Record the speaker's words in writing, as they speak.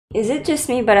Is it just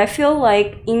me, but I feel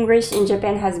like English in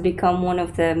Japan has become one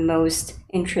of the most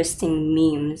interesting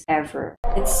memes ever.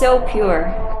 It's so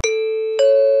pure.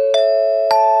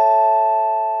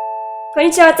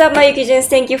 Konnichiwa, what's up, my Yukijins?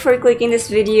 Thank you for clicking this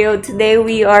video. Today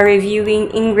we are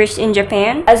reviewing English in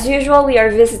Japan. As usual, we are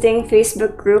visiting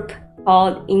Facebook group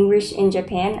called English in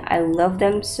Japan. I love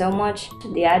them so much.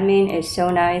 The admin is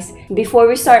so nice. Before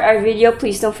we start our video,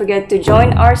 please don't forget to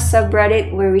join our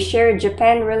subreddit where we share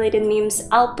Japan related memes.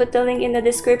 I'll put the link in the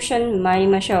description.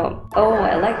 Marimashou. Oh,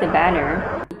 I like the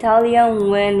banner. Italian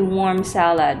wind warm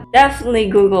salad. Definitely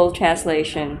Google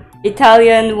translation.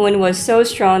 Italian wind was so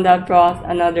strong that brought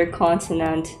another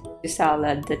consonant to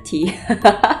salad, the T.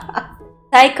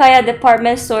 Taikaya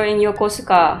department store in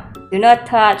Yokosuka. Do not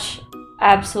touch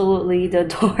absolutely the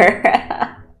door.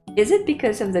 Is it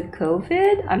because of the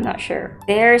COVID? I'm not sure.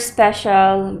 Their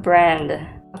special brand,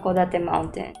 Hakodate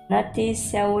Mountain. Nutty,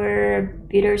 sour,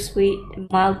 bittersweet,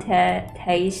 mild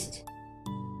taste.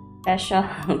 Special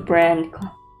brand.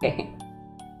 Okay.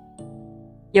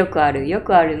 よくある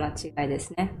間違いで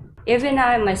すね. Even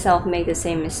I myself make the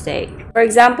same mistake. For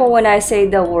example, when I say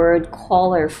the word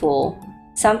colorful,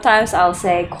 sometimes I'll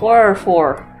say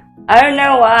colorful. I don't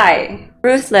know why.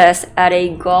 Ruthless at a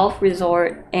golf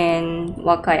resort in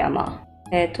Wakayama.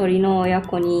 鳥の親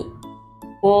子に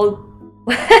boiled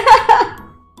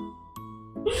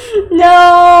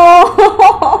No!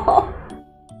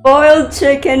 Boiled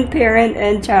chicken parent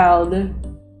and child.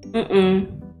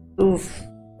 Oof.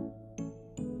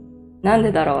 なん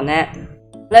でだろうね.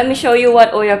 Let me show you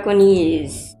what oyakoni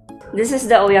is. This is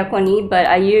the oyakoni, but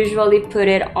I usually put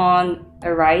it on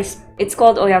a rice. It's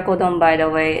called oyakodon, by the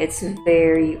way. It's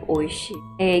very oishi.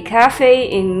 A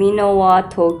cafe in Minowa,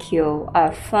 Tokyo.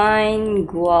 A fine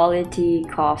quality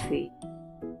coffee.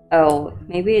 Oh,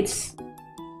 maybe it's...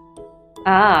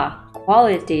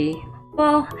 quality.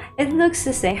 Well, it looks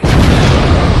the same.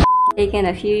 Taken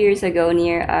a few years ago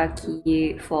near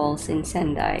Aki Falls in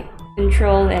Sendai.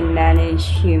 Control and manage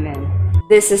Hyuman.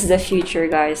 This is the future,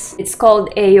 guys. It's called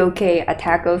AOK,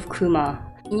 Attack of Kuma.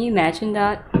 Can you imagine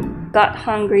that? Got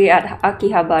hungry at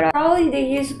Akihabara. Probably they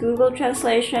use Google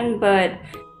Translation, but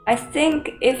I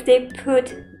think if they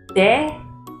put de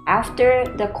after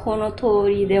the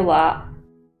konotori de wa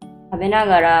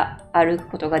tabenagara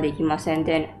aruku koto ga dekimasen,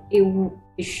 then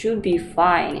it should be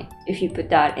fine if you put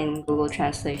that in Google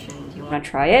Translation. Do you want to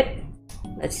try it?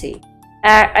 Let's see.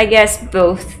 I guess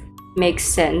both makes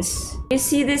sense. You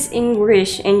see this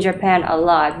English in Japan a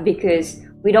lot because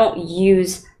we don't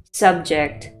use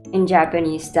subject in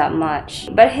Japanese that much.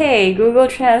 But hey, Google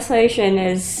Translation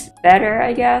is better,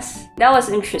 I guess. That was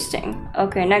interesting.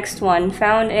 Okay, next one.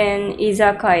 Found in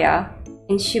Izakaya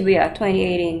in Shibuya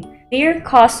 2018. Dear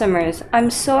customers, I'm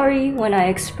sorry when I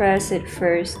express it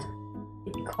first.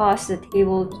 It costs the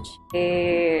table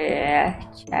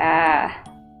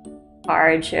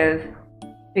charge of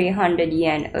 300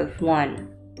 yen of one.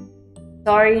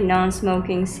 Sorry,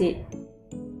 non-smoking seat.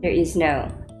 There is no.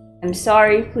 I'm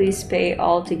sorry, please pay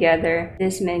all together.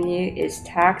 This menu is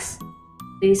tax.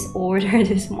 Please order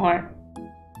this more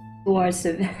towards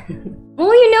the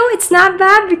Well, you know, it's not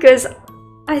bad because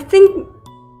I think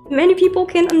many people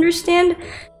can understand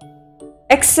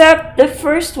except the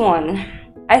first one.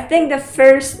 I think the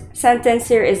first sentence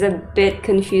here is a bit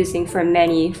confusing for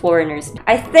many foreigners.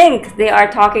 I think they are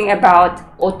talking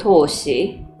about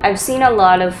otoshi. I've seen a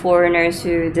lot of foreigners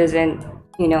who doesn't,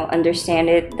 understand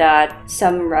it, that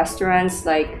some restaurants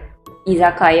like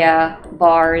izakaya,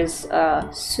 bars,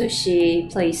 sushi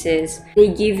places, they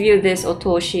give you this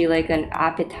otoshi like an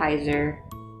appetizer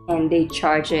and they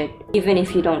charge it even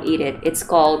if you don't eat it. It's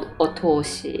called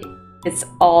otoshi. It's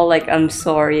all like, I'm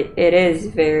sorry. It is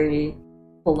very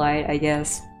polite, I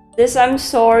guess. This I'm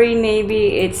sorry,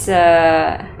 maybe it's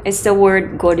the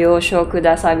word goryosho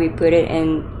kudasai. We put it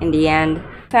in the end.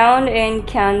 Found in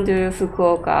Kandu,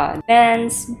 Fukuoka.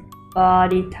 Men's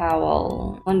body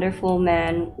towel. Wonderful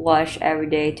men wash every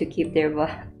day to keep their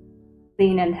body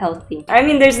clean and healthy. I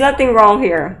mean, there's nothing wrong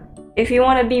here. If you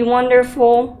want to be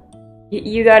wonderful,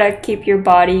 you gotta keep your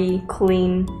body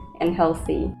clean and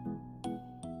healthy.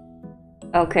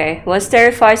 Okay, was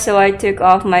terrified, so I took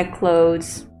off my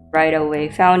clothes right away.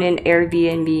 Found in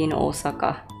Airbnb in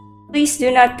Osaka. Please do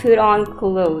not put on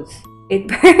clothes. It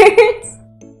burns.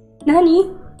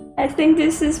 Nani? I think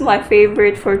this is my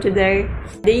favorite for today.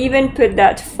 They even put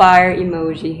that fire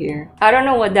emoji here. I don't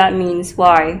know what that means.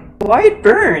 Why? Why it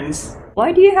burns?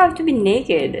 Why do you have to be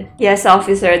naked? Yes,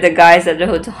 officer, the guys at the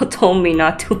hotel told me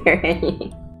not to wear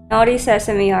any. Naughty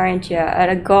sesame, aren't ya? At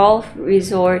a golf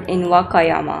resort in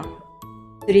Wakayama.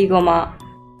 Surigoma.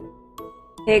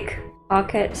 Pick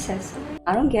pocket sesame.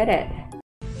 I don't get it.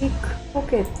 Pick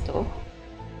Pocket.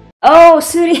 Oh,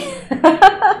 suri.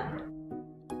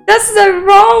 That's the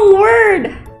wrong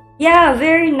word. Yeah,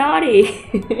 very naughty.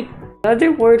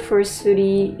 Another word for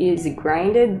suri is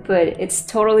grinded, but it's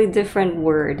totally different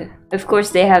word. Of course,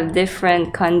 they have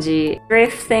different kanji.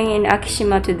 Drifting in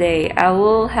Akishima today. I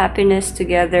will happiness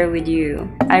together with you.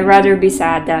 I'd rather be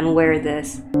sad than wear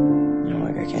this. You know,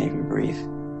 like I can't even breathe.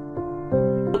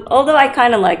 Although I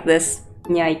kind of like this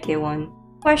Nyaike one.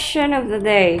 Question of the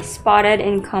day. Spotted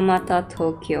in Kamata,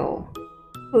 Tokyo.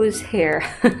 Whose hair?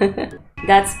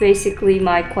 That's basically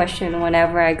my question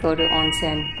whenever I go to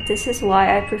onsen. This is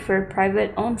why I prefer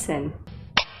private onsen.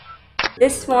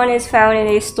 This one is found in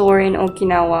a store in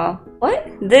Okinawa. What?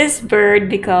 This bird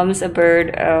becomes a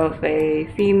bird of a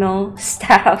female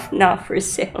staff, not for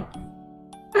sale.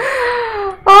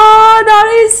 Oh, that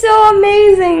is so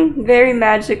amazing! Very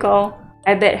magical.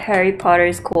 I bet Harry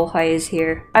Potter's Kohai is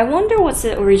here. I wonder what's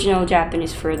the original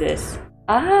Japanese for this.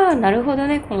 Ah, なるほど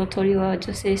ね。この鳥は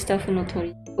女性スタッフの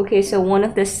鳥。Okay, so one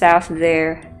of the staff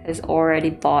there has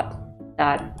already bought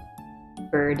that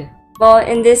bird. Well,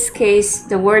 in this case,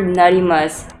 the word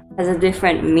narimas has a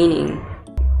different meaning.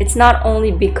 It's not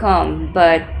only become,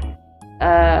 but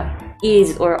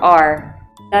is or are.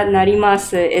 That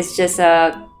narimasu is just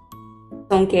a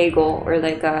sonkeigo, or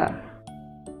like a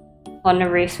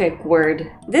honorific word.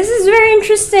 This is very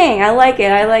interesting. I like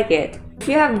it. I like it. If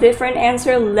you have different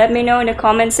answer, let me know in the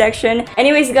comment section.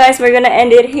 Anyways guys, we're gonna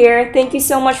end it here. Thank you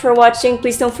so much for watching.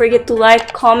 Please don't forget to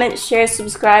like, comment, share,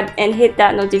 subscribe, and hit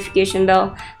that notification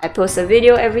bell. I post a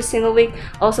video every single week.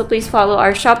 Also, please follow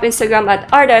our shop Instagram at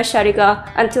 @arda_sharika.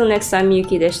 Until next time,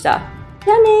 Yuki deshita.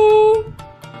 じゃあねー。